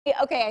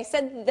Okay, I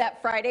said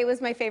that Friday was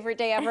my favorite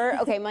day ever.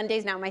 Okay,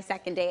 Monday's now my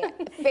second day,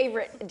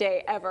 favorite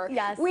day ever.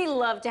 Yes. We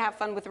love to have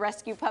fun with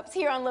rescue pups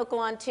here on Local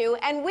On 2.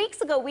 And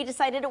weeks ago, we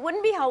decided it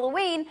wouldn't be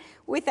Halloween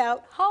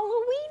without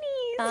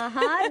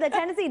Halloweenies. The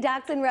Tennessee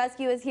Dachshund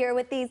Rescue is here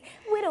with these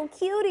little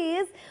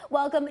cuties.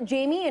 Welcome,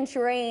 Jamie and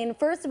Shireen.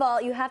 First of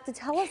all, you have to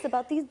tell us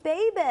about these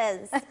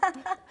babies.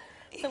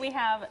 So we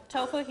have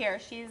Tofu here.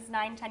 She's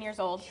 9-10 years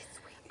old.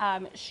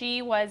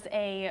 She was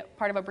a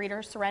part of a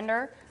breeder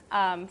surrender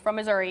from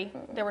Missouri.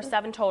 There were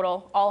 7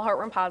 total, all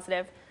heartworm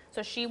positive.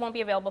 So she won't be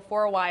available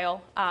for a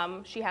while.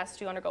 She has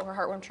to undergo her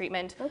heartworm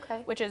treatment,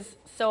 which is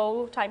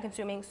so time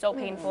consuming, so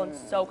painful, and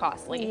so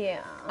costly.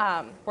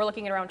 Yeah. We're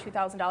looking at around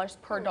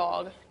 $2,000 per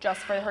dog just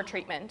for her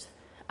treatment.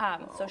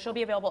 So she'll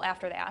be available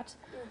after that.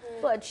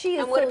 But she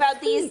is And what so about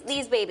sweet.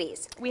 these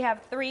babies? We have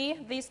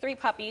these three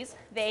puppies.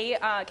 They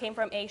came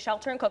from a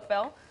shelter in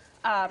Cookville.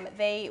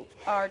 They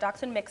are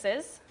dachshund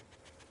mixes.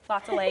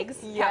 Lots of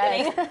legs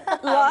happening.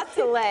 Lots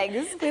of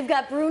legs. We've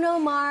got Bruno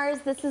Mars.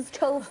 This is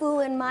Tofu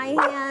in my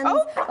hands.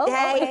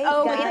 Okay.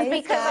 Guys, it's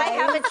because I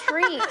have a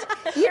treat.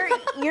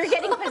 You're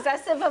getting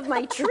possessive of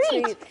my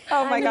treat.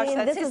 Oh my gosh,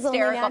 that's this is only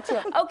hysterical.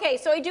 natural. Okay,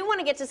 so I do want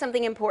to get to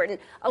something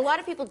important. A lot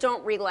of people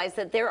don't realize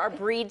that there are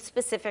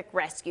breed-specific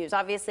rescues.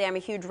 Obviously, I'm a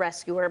huge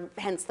rescuer,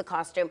 hence the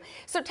costume.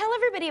 So tell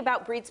everybody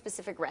about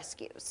breed-specific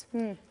rescues.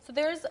 So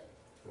there's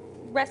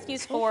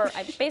rescues for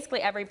basically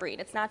every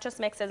breed. It's not just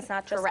mixes, it's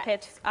not just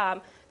pits.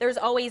 There's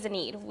always a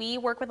need. We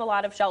work with a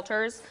lot of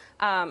shelters.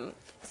 Some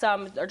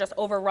are just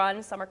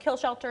overrun, some are kill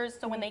shelters.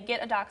 So when they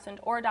get a dachshund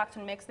or a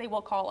dachshund mix, they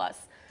will call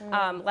us,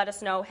 let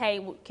us know,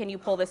 hey, can you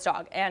pull this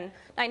dog? And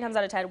 9 times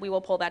out of 10, we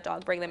will pull that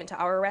dog, bring them into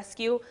our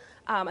rescue.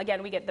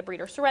 Again, we get the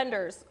breeder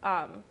surrenders,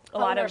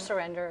 owner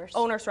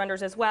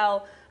surrenders as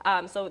well.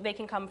 So they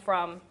can come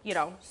from,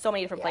 so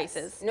many different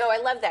places. No, I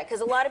love that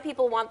because a lot of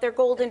people want their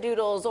golden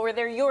doodles or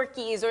their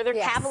Yorkies or their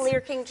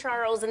Cavalier King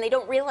Charles, and they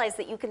don't realize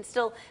that you can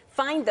still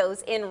find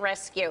those in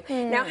rescue.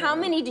 Now, how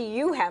many do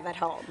you have at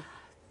home?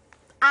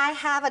 I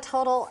have a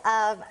total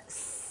of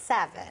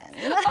 7.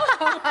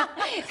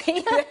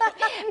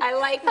 I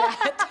like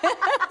that.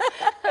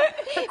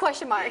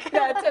 Question mark.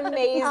 That's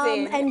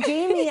amazing. And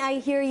Jamie, I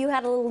hear you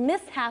had a little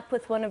mishap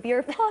with one of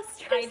your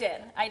fosters.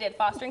 I did.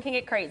 Fostering can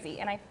get crazy.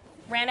 And I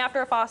ran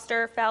after a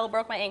foster, fell,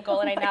 broke my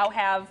ankle, and I now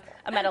have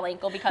a metal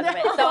ankle because of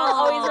it. So I'll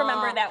always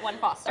remember that one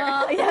foster.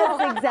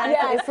 Yes,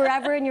 exactly.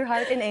 Forever in your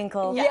heart and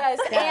ankle. Yes,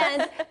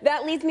 and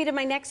that leads me to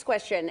my next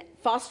question.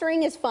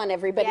 Fostering is fun,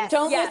 everybody.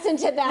 Don't listen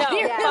to that.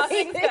 No,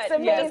 fostering's good. It's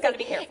amazing. You just got to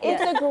be careful.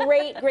 It's a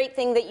great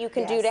thing that you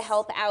can do to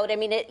help out. I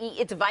mean,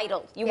 it's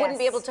vital. You wouldn't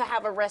be able to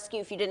have a rescue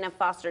if you didn't have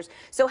fosters.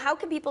 So how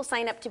can people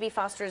sign up to be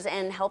fosters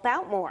and help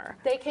out more?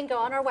 They can go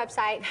on our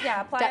website.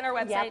 Yeah, apply on our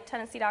website,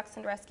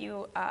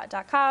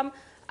 TennesseeDachshundRescue.com.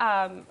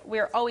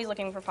 We're always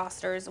looking for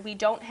fosters. We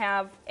don't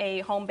have a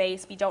home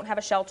base. We don't have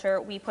a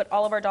shelter. We put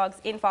all of our dogs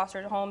in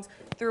foster homes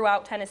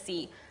throughout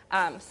Tennessee.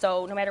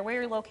 So no matter where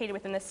you're located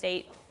within the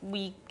state,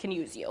 we can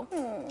use you.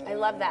 I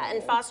love that.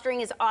 And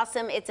fostering is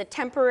awesome. It's a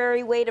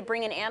temporary way to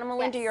bring an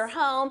animal into your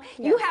home.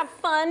 You have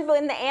fun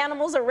when the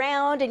animal's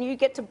around and you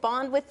get to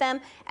bond with them,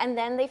 and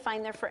then they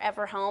find their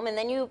forever home, and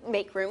then you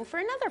make room for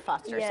another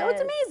foster. So it's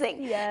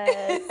amazing.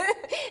 Yes.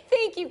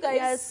 Thank you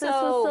guys This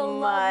was so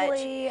much.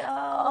 lovely.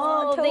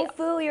 Oh,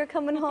 Tofu, you're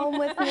coming home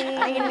with me.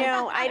 I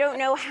know. I don't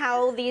know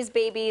how these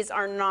babies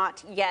are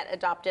not yet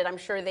adopted. I'm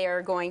sure they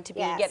are going to be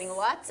getting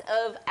lots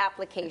of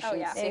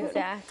applications soon.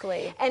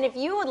 Exactly. And if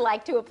you would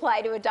like to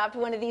apply to adopt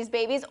one of these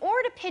babies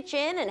or to pitch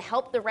in and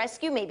help the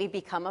rescue, maybe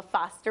become a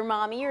foster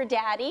mommy or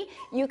daddy,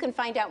 you can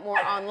find out more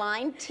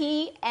online,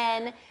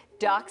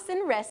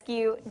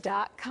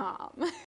 tndachshundrescue.com.